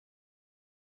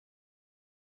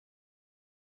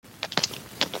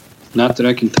Not that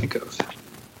I can think of.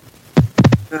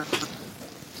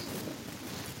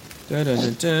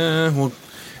 Well,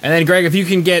 and then, Greg, if you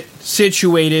can get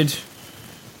situated,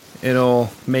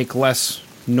 it'll make less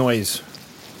noise.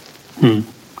 I'm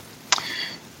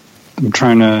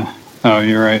trying to... Oh,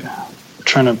 you're right. I'm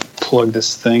trying to plug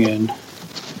this thing in.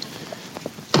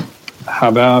 How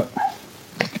about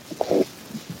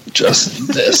just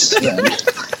this, then?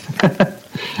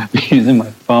 I'm using my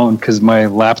phone because my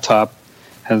laptop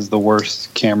has the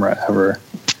worst camera ever.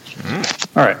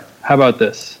 All right. How about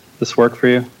this? This work for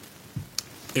you?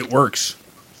 It works.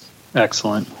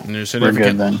 Excellent. And there's We're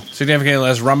good then. significantly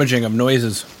less rummaging of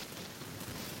noises.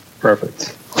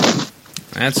 Perfect.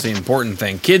 That's the important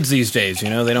thing. Kids these days, they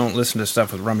don't listen to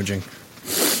stuff with rummaging.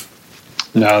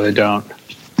 No, they don't.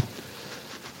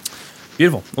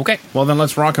 Beautiful. Okay. Well, then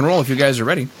let's rock and roll if you guys are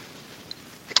ready.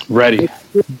 Ready.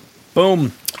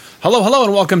 Boom. Hello,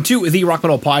 and welcome to the Rock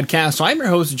Metal Podcast. I'm your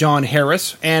host, John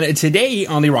Harris, and today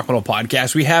on the Rock Metal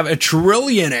Podcast, we have a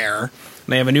Trillionaire.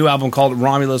 They have a new album called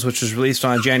Romulus, which was released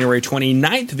on January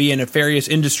 29th via Nefarious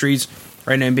Industries.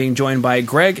 Right now I'm being joined by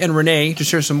Greg and Renee to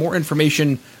share some more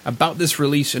information about this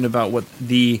release and about what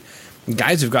the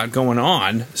guys have got going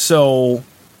on. So,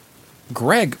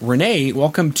 Greg, Renee,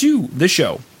 welcome to the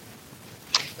show.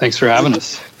 Thanks for having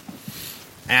us.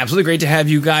 Absolutely great to have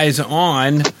you guys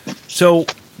on. So,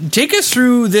 take us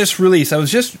through this release. I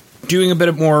was just doing a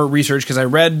bit more research because I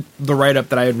read the write-up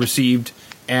that I had received,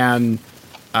 and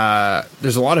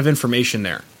there's a lot of information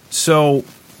there. So,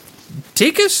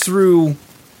 take us through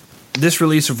this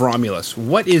release of Romulus.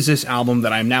 What is this album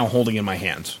that I'm now holding in my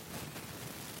hands?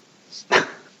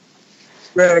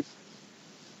 Greg.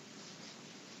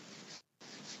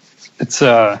 It's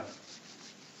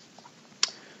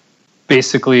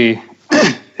basically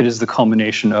it is the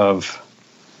culmination of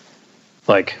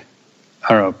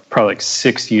probably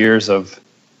 6 years of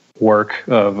work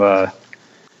of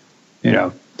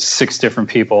 6 different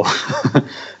people,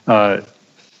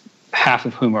 half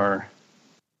of whom are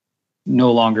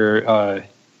no longer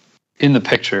in the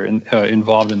picture,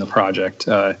 involved in the project.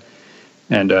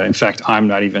 And in fact, I'm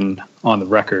not even on the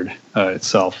record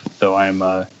itself, though I'm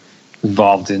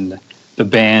involved in the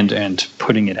band and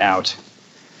putting it out.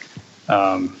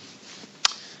 Some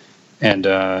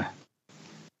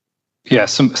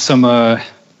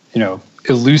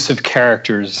elusive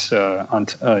characters on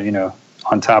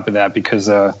top of that, because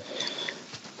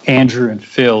Andrew and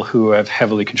Phil, who have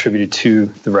heavily contributed to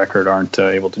the record, aren't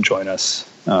able to join us.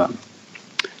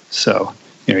 So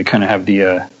we kind of have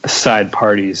the side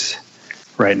parties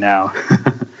right now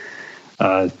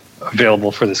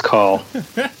available for this call.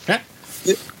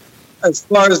 As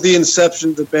far as the inception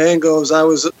of the band goes, I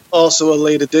was also a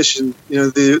late addition.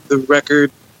 The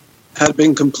record had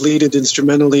been completed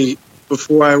instrumentally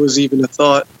before I was even a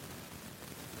thought.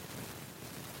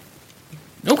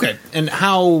 Okay, and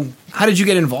how did you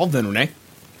get involved then, Renee?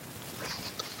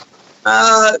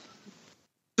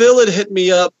 Phil had hit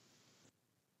me up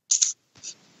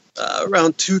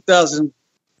around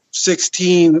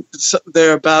 2016,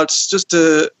 thereabouts.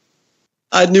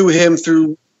 I knew him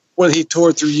through when he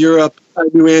toured through Europe. I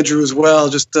knew Andrew as well,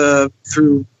 just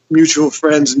through mutual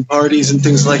friends and parties and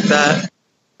things like that.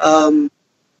 I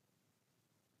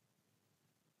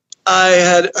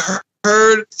had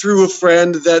heard through a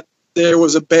friend that there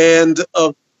was a band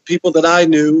of people that I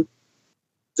knew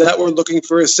that were looking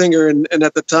for a singer. And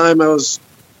at the time I was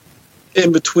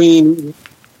in between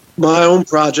my own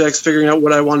projects, figuring out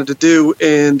what I wanted to do.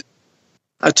 And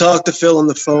I talked to Phil on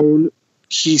the phone.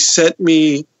 He sent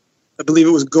me, I believe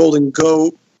it was Golden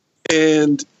Goat.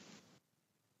 And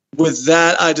with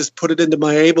that, I just put it into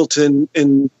my Ableton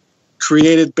and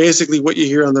created basically what you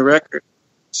hear on the record.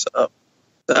 So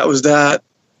that was that.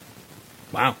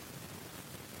 Wow.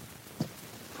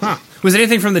 Huh. Was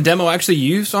anything from the demo actually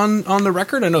used on the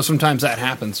record? I know sometimes that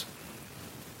happens.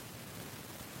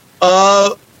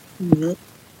 As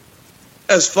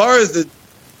far as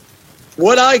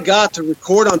what I got to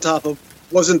record on top of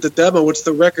wasn't the demo, it's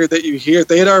the record that you hear.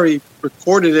 They had already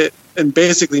recorded it and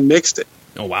basically mixed it.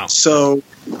 Oh, wow. So,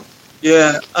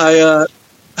 yeah, I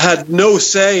had no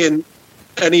say in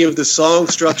any of the song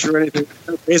structure or anything.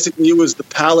 Basically, it was the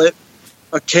palette,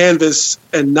 a canvas,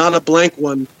 and not a blank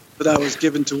one that I was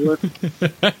given to work.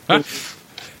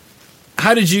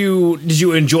 How did you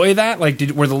enjoy that?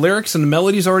 Were the lyrics and the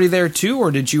melodies already there too,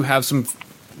 or did you have some?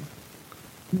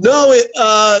 No,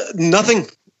 nothing.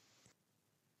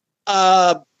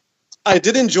 I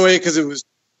did enjoy it because it was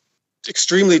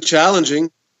extremely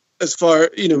challenging. As far,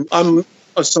 I'm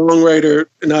a songwriter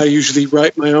and I usually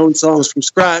write my own songs from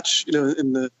scratch,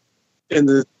 in the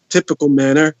typical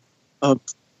manner of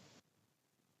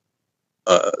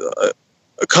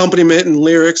accompaniment and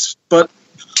lyrics. But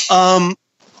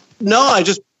no,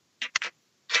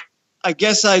 I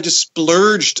guess I just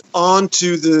splurged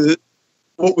onto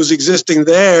what was existing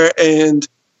there, and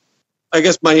I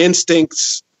guess my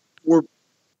instincts were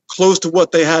close to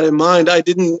what they had in mind. I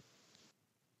didn't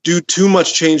do too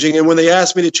much changing, and when they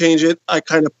asked me to change it, I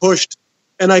kind of pushed,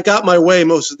 and I got my way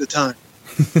most of the time.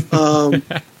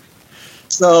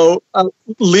 So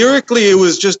lyrically, it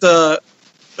was just a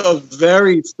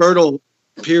very fertile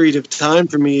period of time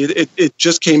for me. It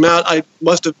just came out. I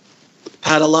must have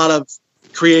had a lot of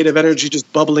creative energy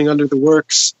just bubbling under the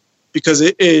works, because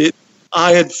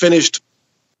I had finished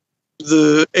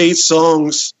the 8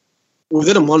 songs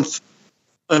within a month,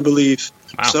 I believe.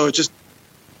 Wow. So it just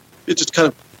kind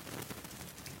of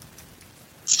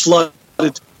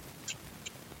flooded.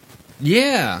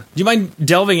 Yeah. Do you mind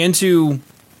delving into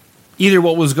either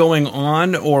what was going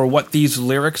on or what these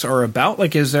lyrics are about?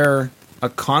 Like, is there a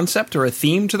concept or a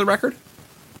theme to the record?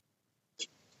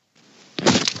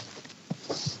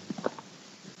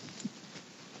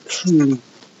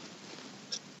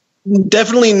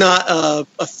 Definitely not a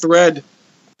thread.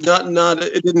 Not.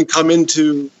 It didn't come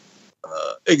into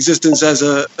existence as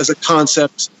a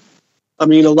concept. I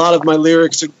mean, a lot of my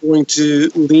lyrics are going to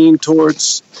lean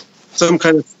towards some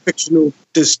kind of fictional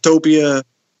dystopia.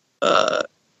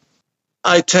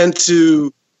 I tend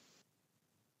to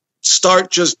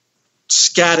start just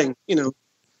scatting,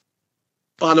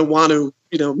 Bonawanu,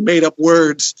 made up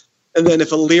words. And then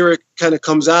if a lyric kind of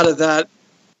comes out of that,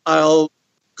 I'll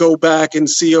go back and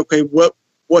see, okay, what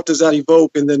does that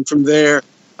evoke? And then from there,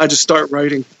 I just start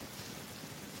writing.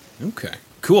 Okay,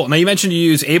 cool. Now, you mentioned you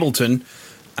use Ableton.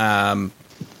 I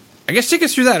guess take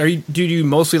us through that. Do you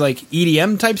mostly like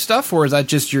EDM type stuff, or is that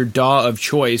just your DAW of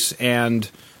choice? And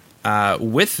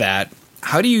with that,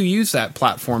 how do you use that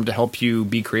platform to help you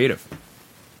be creative?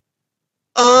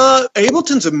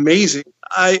 Ableton's amazing.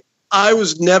 I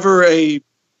was never a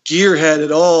gearhead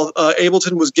at all.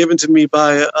 Ableton was given to me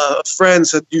by a friend,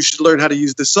 said you should learn how to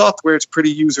use this software. It's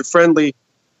pretty user friendly,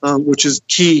 which is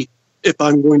key if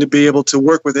I'm going to be able to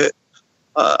work with it.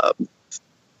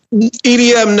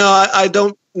 EDM, no, I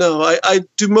don't know. I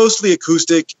do mostly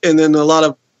acoustic, and then a lot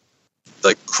of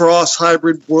like cross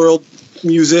hybrid world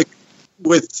music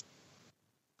with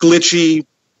glitchy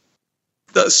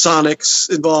sonics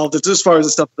involved. It's as far as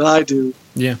the stuff that I do.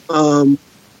 Yeah.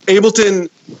 Ableton,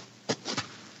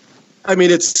 I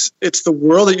mean, it's the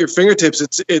world at your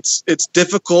fingertips. It's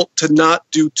difficult to not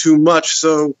do too much.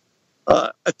 So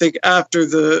I think after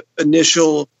the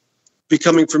initial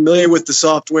becoming familiar with the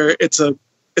software, it's a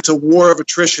war of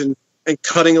attrition and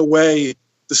cutting away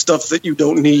the stuff that you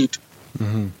don't need.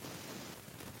 Mm-hmm.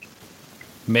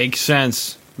 Makes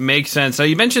sense. Now,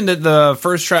 you mentioned that the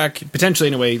first track, potentially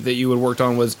anyway, that you had worked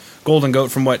on was Golden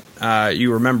Goat, from what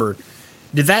you remember.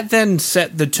 Did that then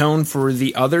set the tone for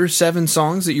the other 7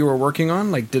 songs that you were working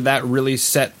on? Like, did that really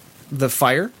set the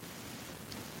fire?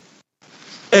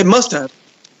 It must have.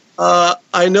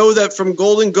 I know that from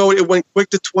Golden Goat, it went quick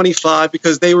to 25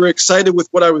 because they were excited with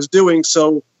what I was doing.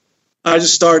 So I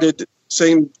just started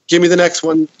saying, give me the next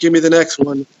one, give me the next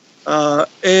one.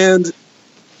 And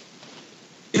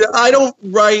I don't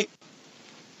write,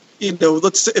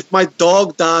 let's say if my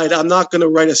dog died, I'm not going to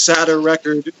write a sadder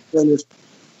record than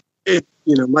if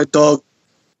my dog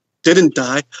didn't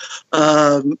die.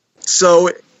 So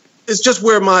it's just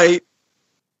where my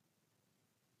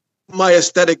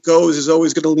aesthetic goes is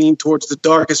always going to lean towards the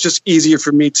dark. It's just easier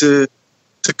for me to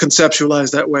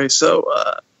conceptualize that way. So,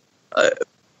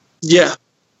 yeah.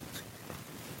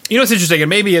 It's interesting, and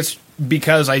maybe it's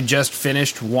because I just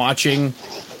finished watching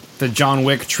the John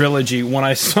Wick trilogy. When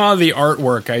I saw the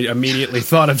artwork, I immediately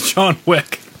thought of John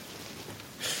Wick.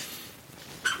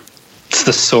 It's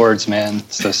the swords, man.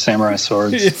 It's the samurai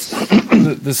swords.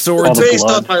 the swords. Based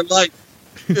on my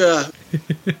life. Yeah.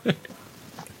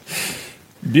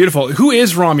 Beautiful. Who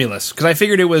is Romulus? Because I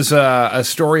figured it was a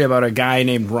story about a guy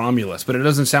named Romulus, but it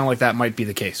doesn't sound like that might be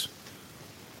the case.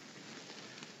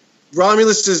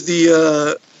 Romulus is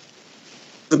the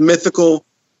mythical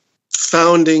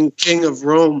founding king of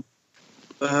Rome.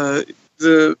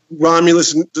 The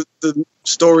Romulus, the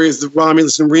story is that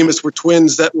Romulus and Remus were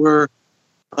twins that were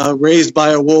raised by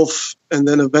a wolf, and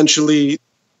then eventually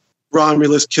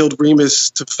Romulus killed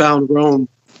Remus to found Rome.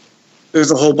 There's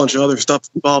a whole bunch of other stuff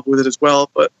involved with it as well,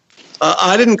 but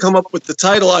I didn't come up with the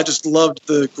title. I just loved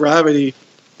the gravity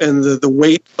and the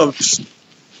weight of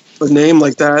a name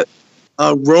like that.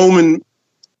 Roman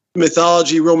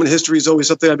mythology, Roman history is always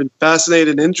something I've been fascinated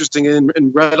and interested in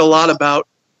and read a lot about.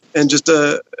 And just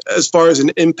as far as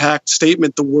an impact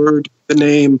statement, the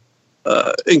name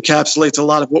encapsulates a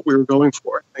lot of what we were going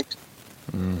for, I think.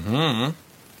 Mm-hmm.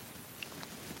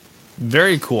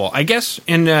 Very cool. I guess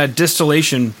in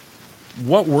distillation,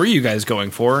 what were you guys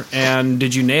going for, and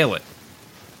did you nail it?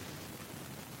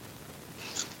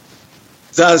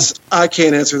 I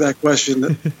can't answer that question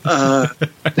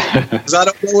because I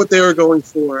don't know what they were going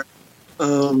for.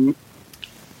 And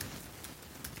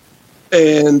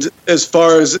as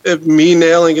far as me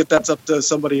nailing it, that's up to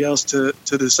somebody else to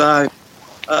decide.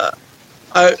 I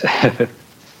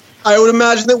would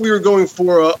imagine that we were going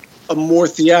for a more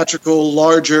theatrical,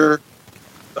 larger,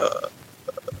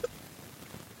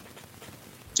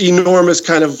 enormous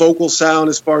kind of vocal sound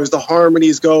as far as the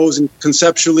harmonies goes, and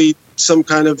conceptually some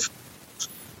kind of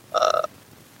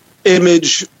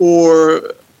image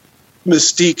or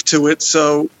mystique to it.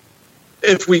 So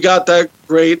if we got that,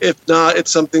 great. If not, it's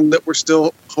something that we're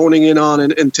still honing in on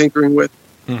and tinkering with.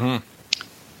 Mm-hmm.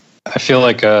 I feel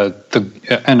like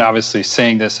and obviously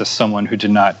saying this as someone who did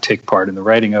not take part in the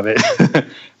writing of it,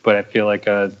 but I feel like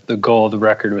the goal of the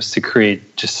record was to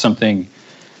create just something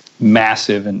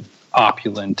massive and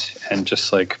opulent, and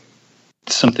just like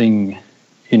something,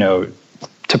 to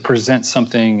present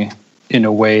something in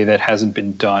a way that hasn't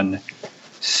been done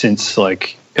since,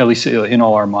 like, at least in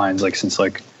all our minds, like since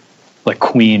like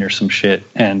Queen or some shit.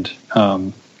 And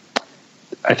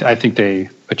I think they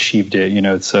achieved it.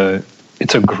 It's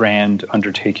a grand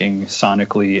undertaking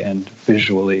sonically and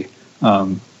visually.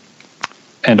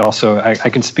 And also I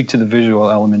can speak to the visual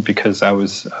element because I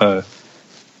was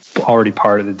already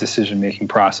part of the decision-making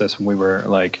process when we were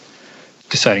like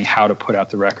deciding how to put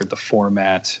out the record, the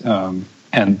format,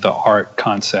 and the art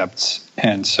concepts.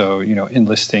 And so,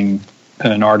 enlisting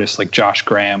an artist like Josh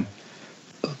Graham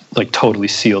like totally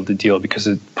sealed the deal, because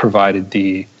it provided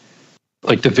the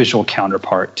visual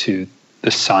counterpart to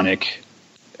the sonic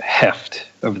heft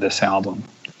of this album.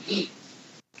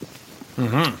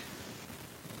 Mm-hmm.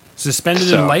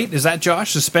 Suspended in Light? Is that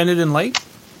Josh? Suspended in Light?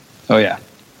 Oh, yeah.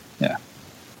 Yeah.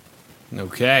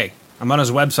 Okay. I'm on his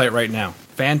website right now.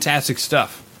 Fantastic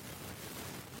stuff.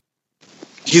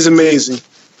 He's amazing.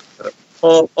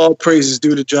 All praises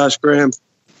due to Josh Graham.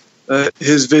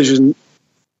 His vision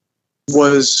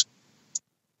was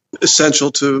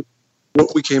essential to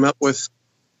what we came up with.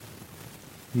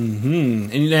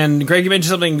 Mm-hmm. And Greg, you mentioned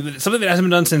something that hasn't been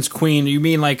done since Queen. You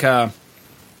mean like an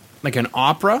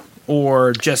opera,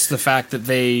 or just the fact that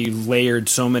they layered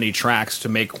so many tracks to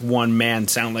make one man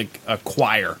sound like a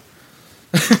choir?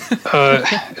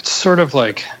 It's sort of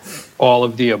like all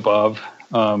of the above.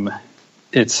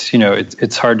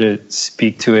 It's hard to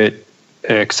speak to it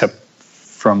except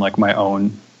from like my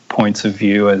own points of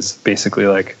view as basically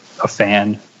like a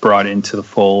fan brought into the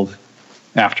fold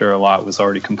after a lot was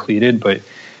already completed. But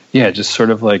yeah, just sort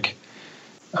of like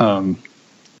the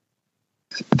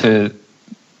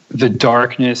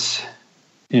darkness,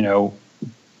 the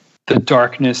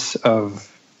darkness of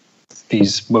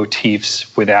these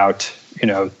motifs without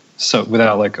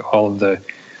like all of the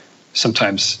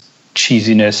sometimes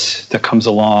cheesiness that comes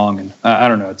along. And I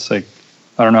don't know, it's like,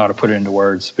 I don't know how to put it into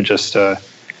words, but just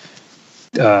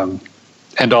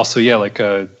and also, yeah, like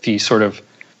the sort of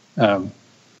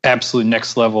absolute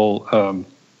next level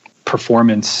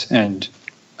performance and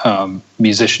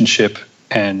musicianship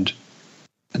and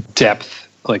depth,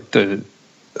 like the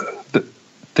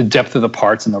depth of the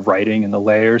parts and the writing and the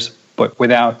layers, but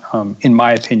without, in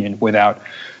my opinion, without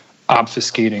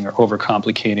obfuscating or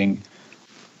overcomplicating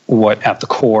what at the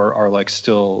core are like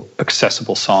still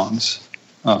accessible songs.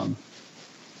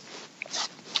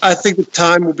 I think the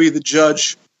time will be the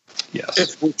judge. Yes.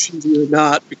 If we're cheesy or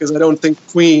not, because I don't think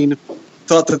Queen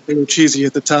thought that they were cheesy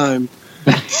at the time.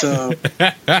 So,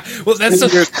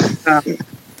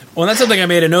 that's something I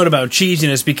made a note about,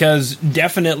 cheesiness, because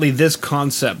definitely this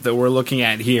concept that we're looking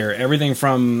at here, everything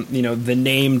from the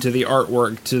name to the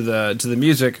artwork to the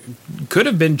music, could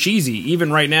have been cheesy.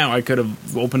 Even right now, I could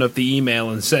have opened up the email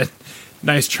and said,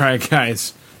 "Nice try,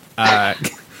 guys,"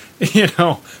 But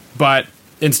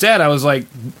instead, I was like,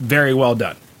 "Very well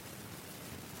done."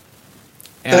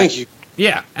 And thank you.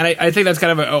 Yeah, and I think that's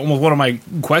kind of almost one of my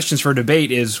questions for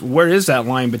debate is, where is that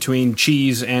line between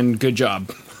cheese and good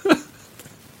job?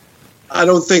 I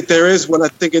don't think there is one. I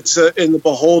think it's in the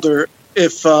beholder.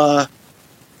 If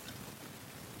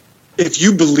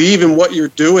you believe in what you're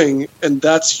doing and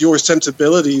that's your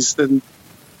sensibilities, then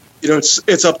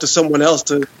it's up to someone else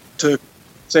to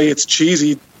say it's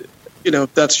cheesy.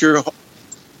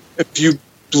 If you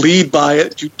bleed by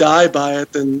it, you die by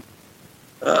it, then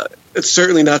it's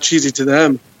certainly not cheesy to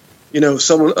them.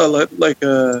 Someone like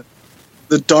the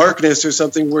Darkness or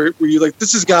something where you're like,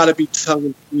 this has got to be tongue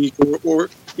in cheek, or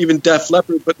even Def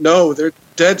Leppard, but no, they're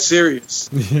dead serious.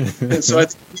 And so I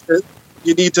think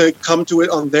you need to come to it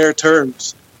on their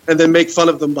terms and then make fun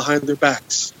of them behind their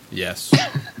backs. Yes.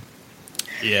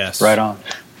 Yes. Right on.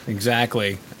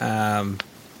 Exactly.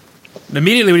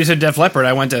 Immediately when you said Def Leppard,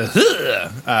 I went to,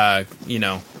 and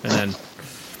then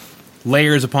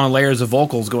layers upon layers of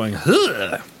vocals going,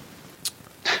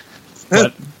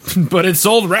 but it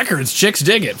sold records. Chicks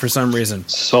dig it for some reason.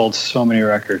 Sold so many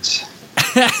records.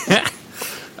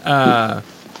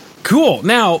 Cool.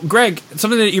 Now, Greg,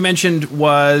 something that you mentioned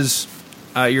was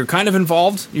you're kind of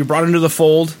involved. You're brought into the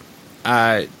fold.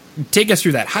 Take us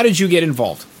through that. How did you get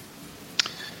involved?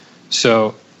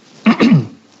 So,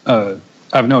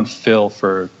 I've known Phil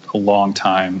for a long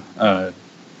time. I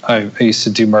used to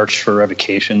do merch for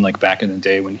Revocation, like back in the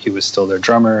day when he was still their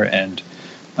drummer, and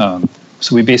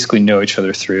so we basically know each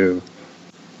other through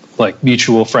like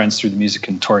mutual friends through the music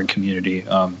and touring community.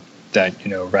 That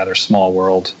rather small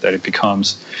world that it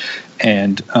becomes,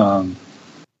 and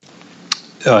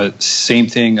same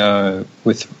thing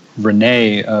with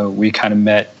Renee. We kind of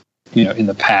met, in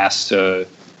the past.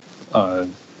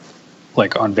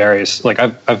 Like on various, like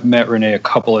I've met Renee a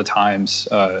couple of times,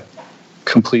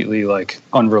 completely like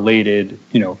unrelated,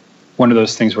 one of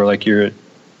those things where like you're in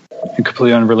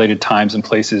completely unrelated times and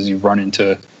places, you run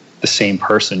into the same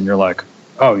person. You're like,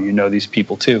 oh, these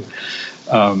people too.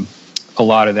 A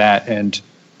lot of that. And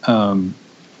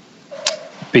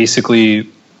basically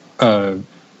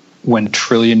when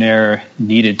Trillionaire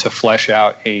needed to flesh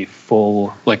out a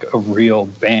full, like a real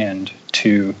band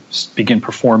to begin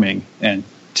performing and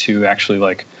to actually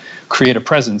like create a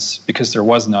presence, because there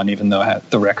was none, even though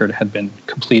the record had been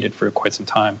completed for quite some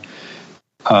time.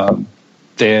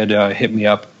 They had hit me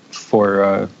up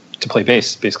for to play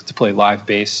bass, basically to play live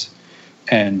bass,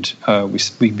 and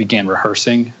we began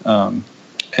rehearsing.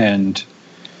 And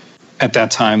at that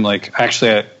time, like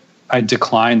actually, I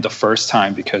declined the first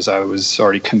time because I was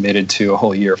already committed to a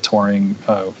whole year of touring.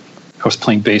 I was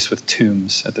playing bass with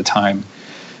Tombs at the time.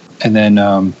 And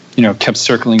then, kept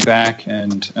circling back,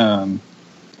 and, so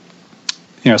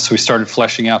we started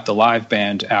fleshing out the live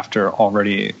band after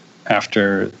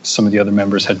some of the other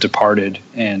members had departed.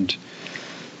 And,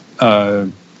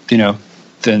 then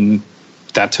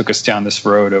that took us down this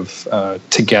road of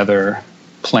together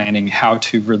planning how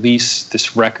to release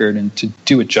this record and to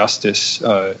do it justice,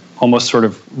 almost sort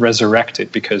of resurrect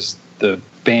it, because the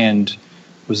band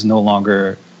was no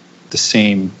longer the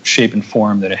same shape and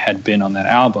form that it had been on that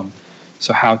album.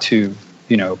 So how to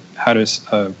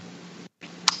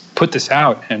put this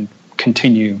out and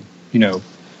continue,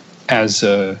 as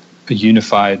a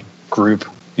unified group,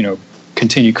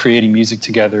 continue creating music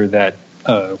together that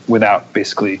without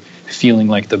basically feeling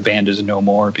like the band is no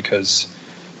more because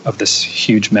of this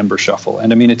huge member shuffle.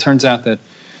 And I mean, it turns out that,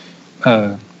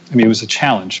 it was a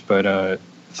challenge, but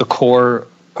the core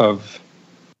of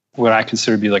what I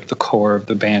consider to be like the core of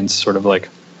the band's sort of like,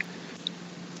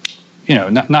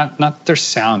 not their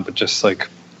sound, but just like,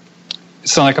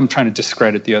 it's not like I'm trying to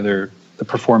discredit the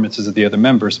performances of the other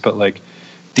members, but like,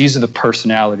 these are the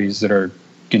personalities that are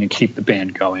going to keep the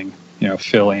band going,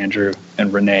 Phil, Andrew,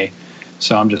 and Renee.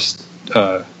 So I'm just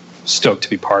stoked to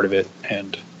be part of it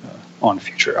and on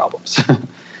future albums.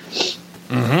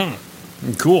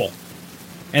 Mm-hmm. Cool.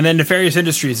 And then Nefarious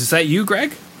Industries, is that you,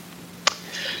 Greg?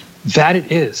 That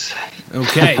it is.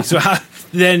 Okay, so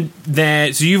then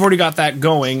so you've already got that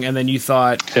going, and then you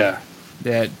thought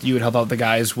that you would help out the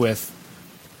guys with.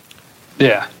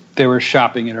 Yeah, they were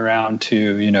shopping it around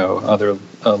to other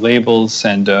labels,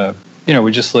 and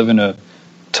we just live in a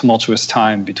tumultuous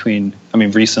time between. I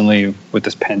mean, recently with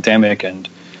this pandemic, and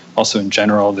also in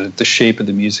general, the shape of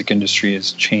the music industry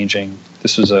is changing.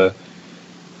 This was a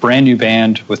brand new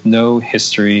band with no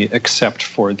history except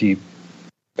for the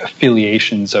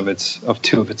affiliations of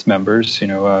two of its members,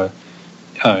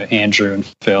 Andrew and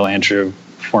Phil. Andrew,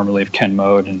 formerly of Ken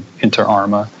Mode and Inter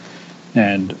Arma,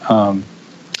 and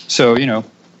so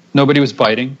nobody was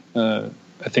biting. I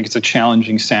think it's a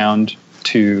challenging sound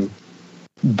to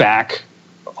back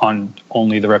on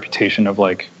only the reputation of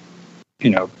like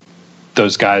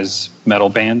those guys' metal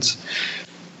bands.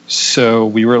 So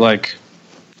we were like,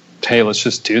 hey, let's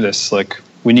just do this. Like,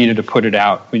 we needed to put it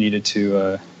out. We needed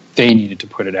to. They needed to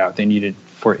put it out. They needed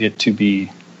for it to be,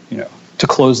 to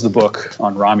close the book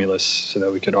on Romulus so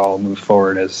that we could all move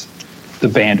forward as the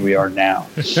band we are now.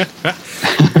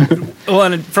 Well,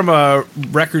 and from a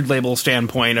record label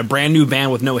standpoint, a brand new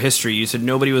band with no history, you said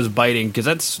nobody was biting,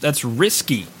 because that's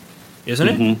risky, isn't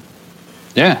it? Mm-hmm.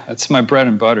 Yeah, that's my bread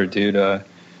and butter, dude.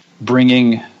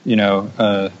 Bringing,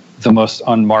 the most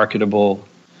unmarketable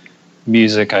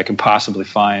music I can possibly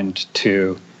find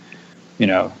to,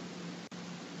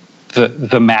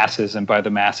 the masses, and by the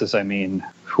masses I mean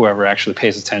whoever actually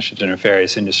pays attention to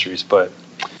nefarious industries. But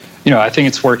I think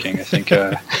it's working. I think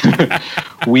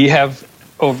we have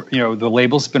the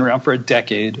label's been around for a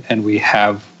decade, and we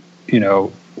have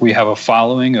a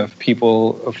following of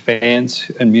people, of fans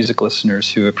and music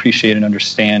listeners who appreciate and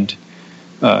understand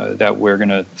that we're going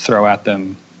to throw at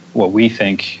them what we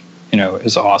think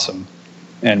is awesome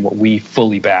and what we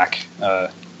fully back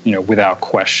without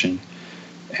question.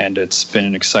 And it's been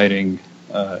an exciting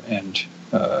and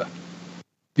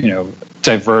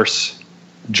diverse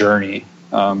journey.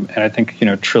 And I think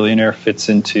Trillionaire fits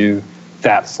into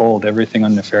that fold. Everything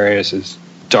on Nefarious is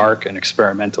dark and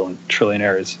experimental, and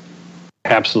Trillionaire is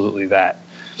absolutely that.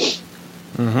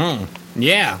 Mm-hmm.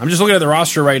 Yeah, I'm just looking at the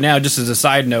roster right now. Just as a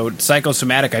side note,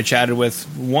 Psychosomatic I chatted with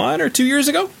 1 or 2 years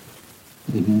ago.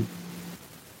 Mm-hmm.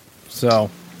 So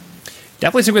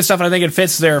definitely some good stuff, and I think it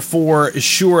fits there for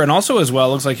sure. And also as well,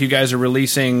 it looks like you guys are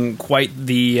releasing quite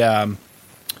the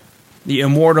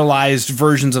immortalized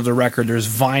versions of the record. There's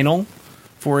vinyl,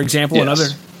 for example,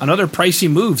 yes. another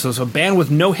pricey move. So it's a band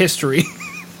with no history,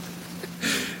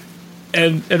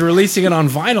 and releasing it on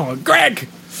vinyl. Greg,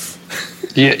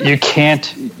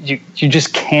 you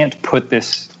just can't put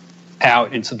this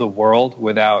out into the world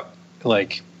without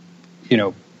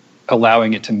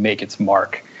allowing it to make its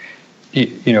mark.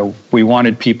 We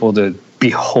wanted people to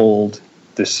behold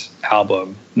this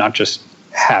album, not just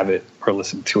have it or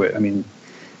listen to it. I mean,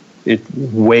 it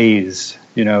weighs,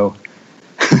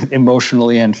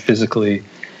 emotionally and physically,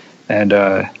 and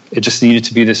it just needed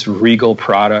to be this regal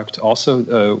product.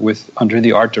 Also, with under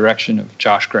the art direction of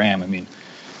Josh Graham. I mean,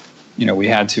 we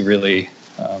had to really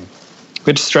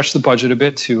stretch the budget a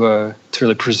bit to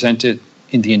really present it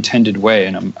in the intended way,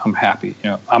 and I'm happy.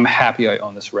 I'm happy I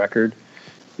own this record,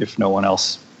 if no one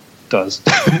else does.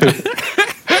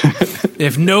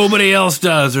 If nobody else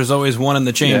does, there's always one in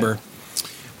the chamber.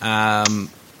 Yeah.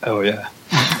 Oh yeah,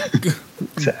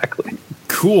 exactly.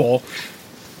 Cool.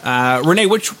 Renee,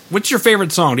 what's your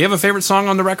favorite song? Do you have a favorite song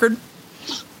on the record?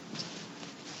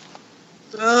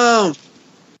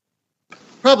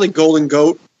 Probably Golden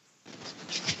Goat.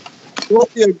 Well,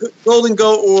 yeah, Golden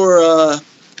Goat or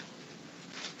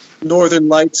Northern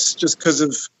Lights, just because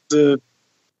of the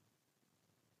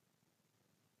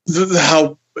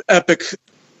how epic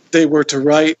they were to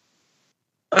write.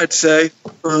 I'd say.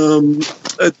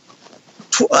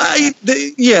 I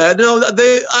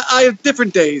have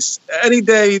different days. Any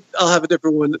day I'll have a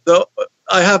different one. Though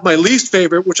I have my least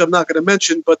favorite, which I'm not going to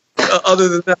mention, but other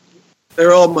than that,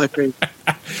 they're all my favorite.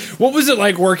 What was it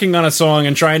like working on a song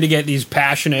and trying to get these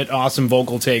passionate, awesome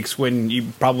vocal takes when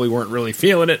you probably weren't really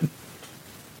feeling it?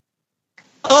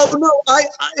 Oh no,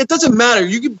 it doesn't matter.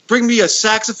 You can bring me a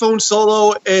saxophone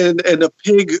solo and a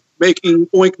pig making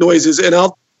oink noises, and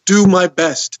I'll do my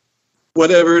best.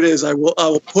 Whatever it is, I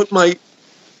will put my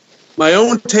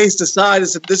own taste aside and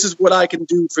say, this is what I can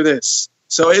do for this.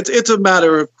 So it's a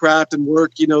matter of craft and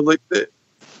work,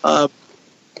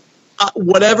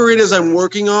 whatever it is I'm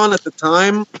working on at the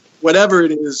time, whatever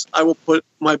it is, I will put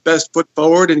my best foot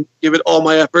forward and give it all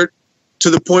my effort to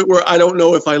the point where I don't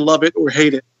know if I love it or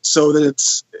hate it. So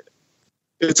that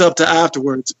it's up to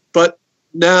afterwards. But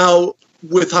now,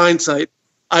 with hindsight,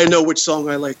 I know which song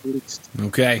I like the least.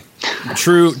 Okay.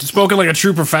 Spoken like a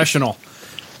true professional.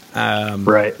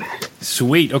 Right.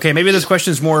 Sweet. Okay, maybe this question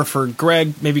is more for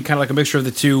Greg, maybe kind of like a mixture of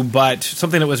the two, but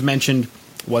something that was mentioned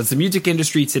was the music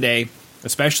industry today,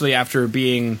 especially after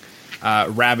being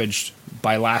ravaged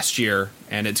by last year,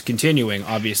 and it's continuing,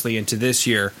 obviously, into this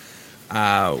year.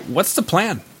 What's the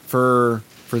plan for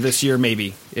this year,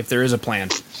 maybe, if there is a plan?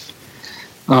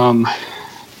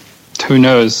 Who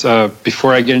knows?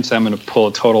 Before I get into that, I'm going to pull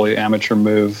a totally amateur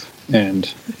move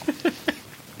and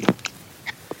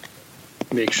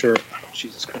make sure...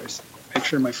 Jesus Christ. Make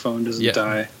sure my phone doesn't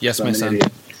die. Yes, my son.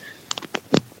 Idiot.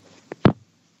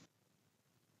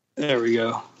 There we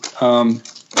go.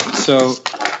 So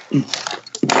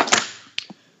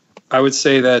I would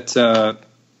say that,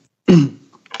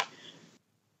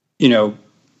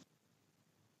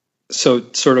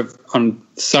 so sort of on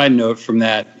side note from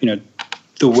that,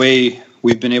 the way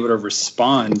we've been able to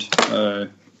respond,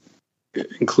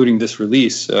 including this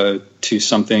release, to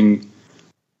something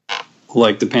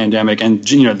like the pandemic and,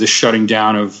 the shutting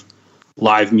down of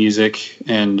live music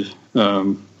and,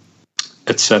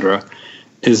 et cetera,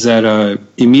 is that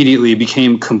immediately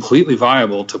became completely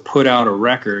viable to put out a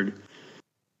record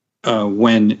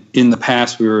when in the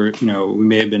past we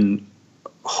may have been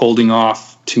holding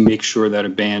off to make sure that a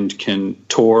band can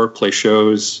tour, play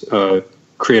shows,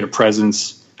 create a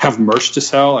presence, have merch to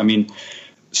sell. I mean,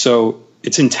 so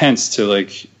it's intense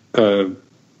to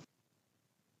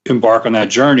embark on that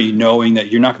journey, knowing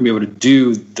that you're not going to be able to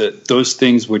do those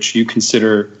things which you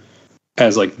consider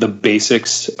as like the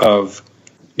basics of,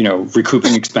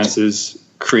 recouping expenses,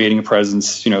 creating a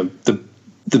presence.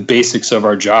 The basics of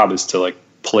our job is to like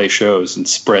play shows and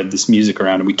spread this music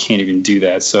around, and we can't even do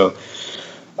that. So,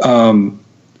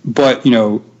 but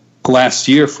last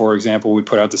year, for example, we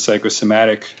put out the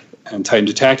Psychosomatic and Titan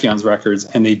to Tachyon's records,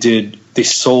 and they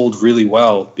sold really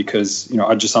well because,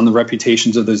 just on the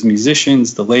reputations of those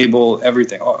musicians, the label,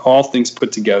 everything, all things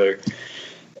put together.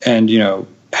 And,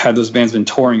 had those bands been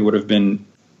touring, it would have been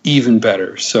even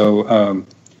better. So,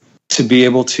 to be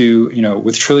able to,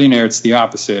 with Trillionaire, it's the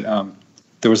opposite.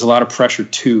 There was a lot of pressure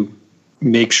to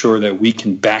make sure that we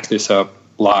can back this up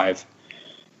live.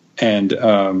 And,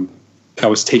 I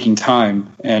was taking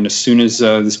time, and as soon as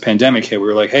this pandemic hit, we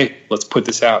were like, hey, let's put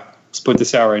this out. Let's put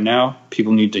this out right now.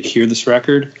 People need to hear this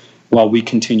record while we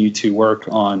continue to work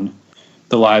on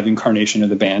the live incarnation of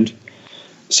the band.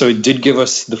 So it did give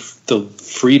us the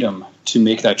freedom to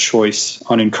make that choice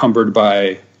unencumbered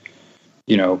by,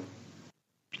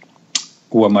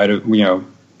 what might have,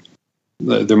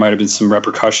 there might have been some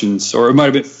repercussions, or it might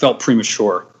have been felt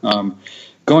premature.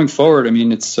 Going forward, I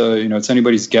mean, it's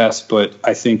anybody's guess, but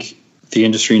I think the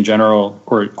industry in general,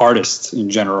 or artists in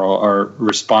general, are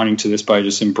responding to this by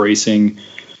just embracing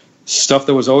stuff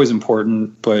that was always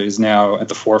important, but is now at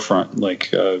the forefront.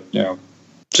 Like,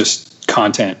 just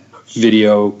content,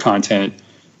 video content,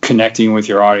 connecting with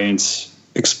your audience,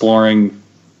 exploring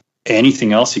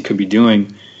anything else you could be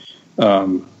doing,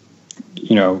 as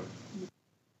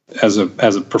a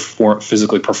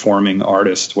physically performing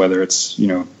artist, whether it's,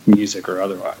 music or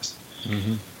otherwise.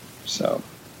 Mm-hmm. So,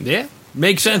 yeah.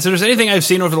 Makes sense. If there's anything I've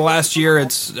seen over the last year,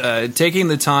 it's taking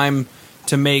the time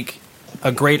to make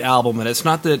a great album. And it's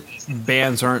not that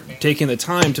bands aren't taking the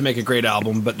time to make a great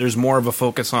album, but there's more of a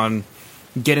focus on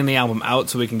getting the album out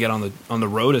so we can get on the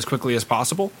road as quickly as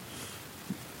possible.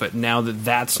 But now that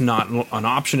that's not an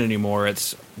option anymore,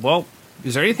 it's, well,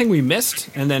 is there anything we missed?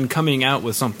 And then coming out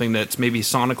with something that's maybe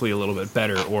sonically a little bit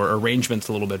better, or arrangements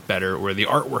a little bit better, or the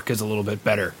artwork is a little bit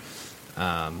better.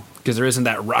 Because there isn't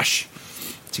that rush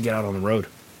to get out on the road.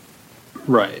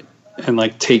 Right. And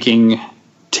like taking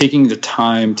the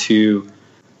time to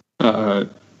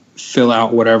fill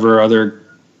out whatever other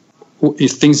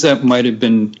things that might have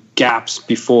been gaps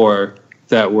before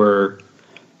that were,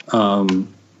 that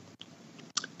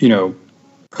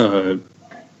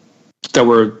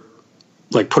were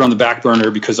like put on the back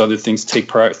burner because other things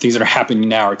things that are happening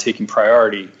now are taking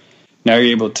priority. Now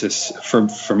you're able to,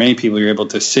 for many people, you're able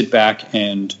to sit back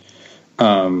and,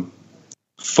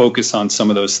 focus on some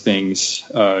of those things.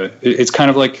 It's kind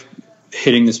of like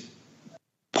hitting this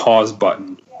pause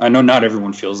button. I know not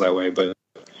everyone feels that way, but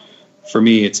for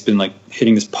me, it's been like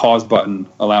hitting this pause button,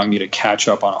 allowing me to catch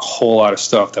up on a whole lot of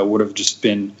stuff that would have just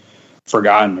been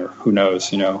forgotten, or who knows,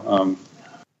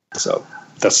 so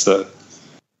that's the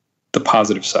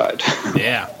positive side.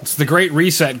 Yeah. It's the great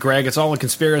reset, Greg. It's all a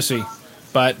conspiracy,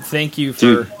 but thank you for...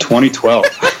 Dude, 2012.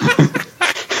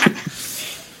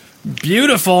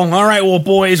 Beautiful. All right, well,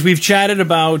 boys, we've chatted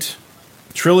about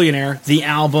Trillionaire, the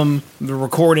album, the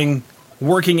recording,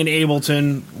 working in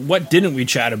Ableton. What didn't we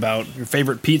chat about? Your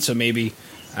favorite pizza, maybe.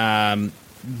 But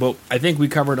I think we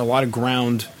covered a lot of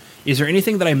ground. Is there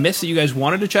anything that I missed that you guys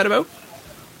wanted to chat about?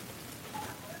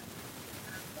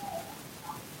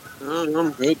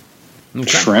 I'm good. Okay.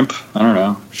 Shrimp? I don't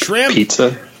know. Shrimp?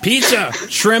 Pizza? Pizza!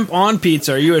 Shrimp on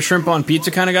pizza. Are you a shrimp on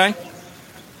pizza kind of guy?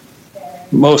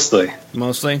 Mostly.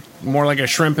 More like a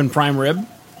shrimp and prime rib?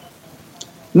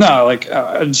 No, like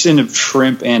I'm just into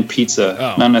shrimp and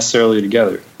pizza, not necessarily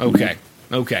together. Okay.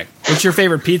 What's your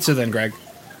favorite pizza then, Greg?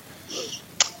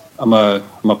 I'm a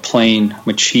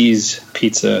cheese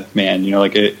pizza man.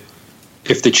 Like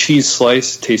if the cheese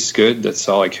slice tastes good, that's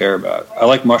all I care about. I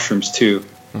like mushrooms too.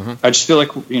 Mm-hmm. I just feel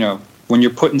like when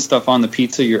you're putting stuff on the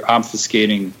pizza, you're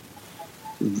obfuscating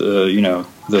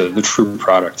the true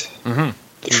product. Mm-hmm.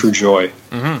 The true joy.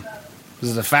 Mm-hmm.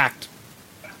 This is a fact.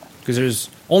 Because there's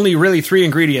only really 3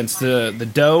 ingredients: the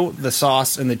dough, the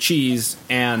sauce, and the cheese,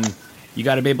 and you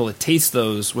got to be able to taste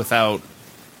those without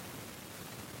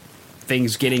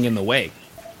things getting in the way.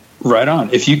 Right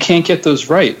on. If you can't get those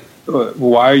right,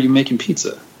 why are you making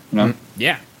pizza?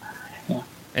 Yeah.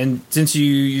 And since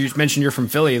you mentioned you're from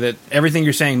Philly, that everything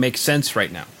you're saying makes sense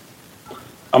right now.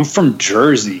 I'm from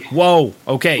Jersey. Whoa.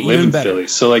 Okay. Even better. Philly.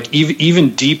 So like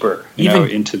even deeper,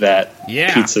 into that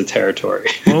pizza territory.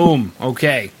 Boom.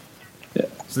 Okay. Yeah.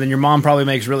 So then your mom probably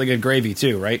makes really good gravy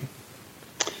too, right?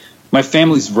 My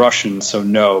family's Russian, so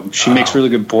no. She makes really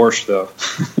good borscht though.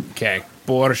 Okay.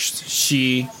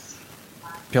 Borscht,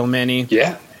 pelmeni.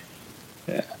 Yeah.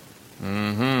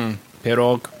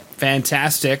 Pirog.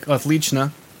 Fantastic.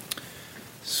 Отлично.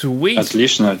 Sweet.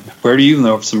 Отлично. Where do you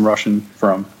know some Russian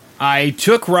from? I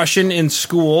took Russian in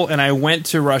school, and I went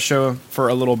to Russia for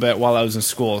a little bit while I was in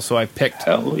school, so I picked...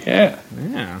 Hell yeah.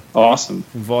 Yeah. Awesome.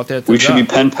 Вот это We should да. be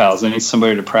pen pals. I need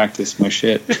somebody to practice my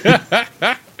shit.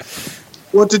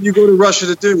 What did you go to Russia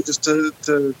to do? Just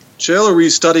to chill, or were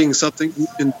you studying something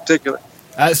in particular?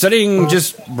 Studying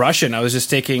just Russian. I was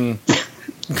just taking...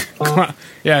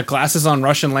 classes on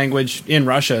Russian language in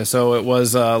Russia, so it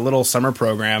was a little summer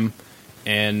program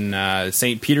in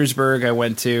St. Petersburg. I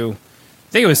went to...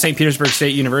 I think it was St. Petersburg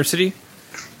State University,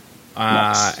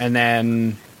 Nice. and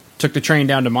then took the train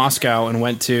down to Moscow and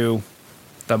went to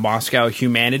the Moscow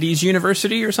Humanities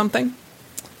University or something.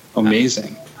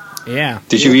 Amazing. Yeah.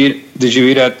 Did you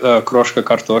eat at Kroshka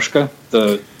Kartoshka,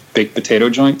 the baked potato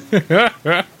joint?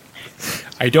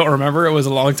 I don't remember. It was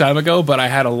a long time ago, but I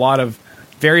had a lot of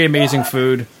very amazing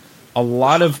food, a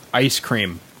lot of ice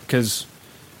cream, because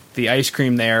the ice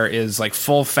cream there is like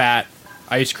full fat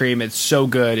ice cream. It's so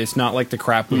good. It's not like the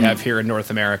crap we have here in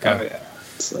North America. Oh, yeah.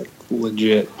 It's like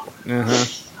legit. So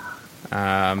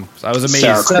I was amazed.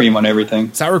 Sour cream on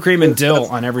everything. Sour cream and dill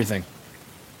on everything.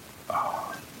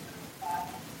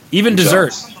 Even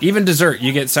dessert. Even dessert,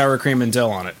 you get sour cream and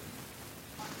dill on it.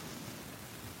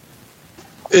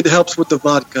 It helps with the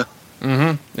vodka.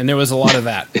 And there was a lot of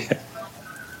that.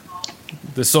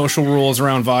 The social rules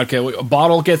around vodka. A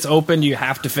bottle gets opened, you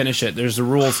have to finish it. There's the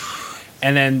rules.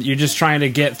 And then you're just trying to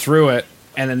get through it.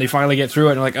 And then they finally get through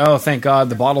it and you're like, oh, thank God,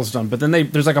 the bottle's done. But then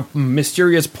there's like a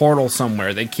mysterious portal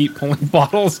somewhere. They keep pulling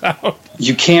bottles out.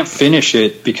 You can't finish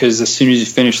it because as soon as you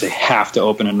finish, they have to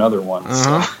open another one.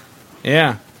 So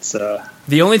Yeah. it's,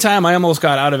 The only time I almost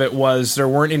got out of it was there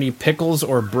weren't any pickles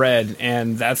or bread.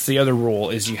 And that's the other rule,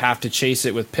 is you have to chase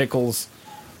it with pickles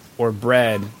or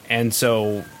bread. And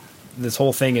so this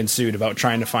whole thing ensued about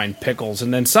trying to find pickles.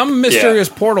 And then some mysterious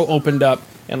portal opened up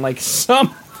and like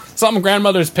some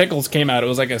grandmother's pickles came out. It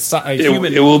was like a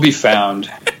human. it will be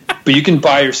found. But you can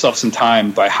buy yourself some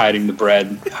time by hiding the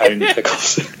bread, hiding the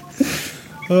pickles.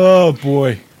 Oh,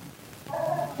 boy.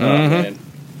 Oh, man.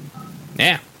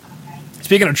 Yeah.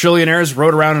 Speaking of trillionaires,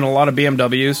 rode around in a lot of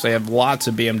BMWs. They have lots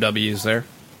of BMWs there.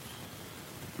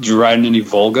 Did you ride in any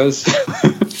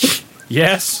Volgas?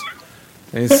 Yes.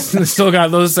 They still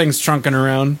got those things trunking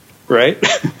around. Right?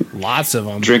 Lots of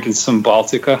them. Drinking some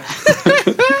Baltica.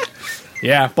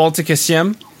 Yeah, Baltica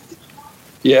 7.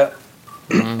 Yeah.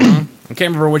 I can't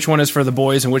remember which one is for the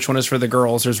boys and which one is for the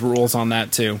girls. There's rules on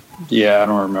that, too. Yeah, I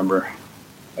don't remember.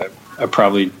 I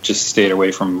probably just stayed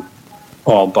away from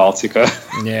all Baltica.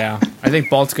 Yeah. I think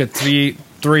Baltica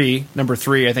 3, number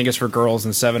 3, I think is for girls,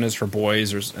 and 7 is for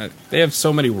boys. They have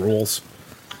so many rules.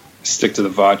 Stick to the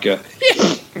vodka.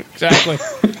 Exactly.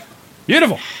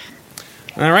 Beautiful.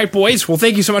 All right, boys. Well,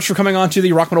 thank you so much for coming on to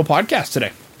the Rock Metal Podcast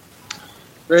today.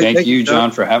 Great, Thank you,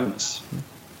 John, for having us.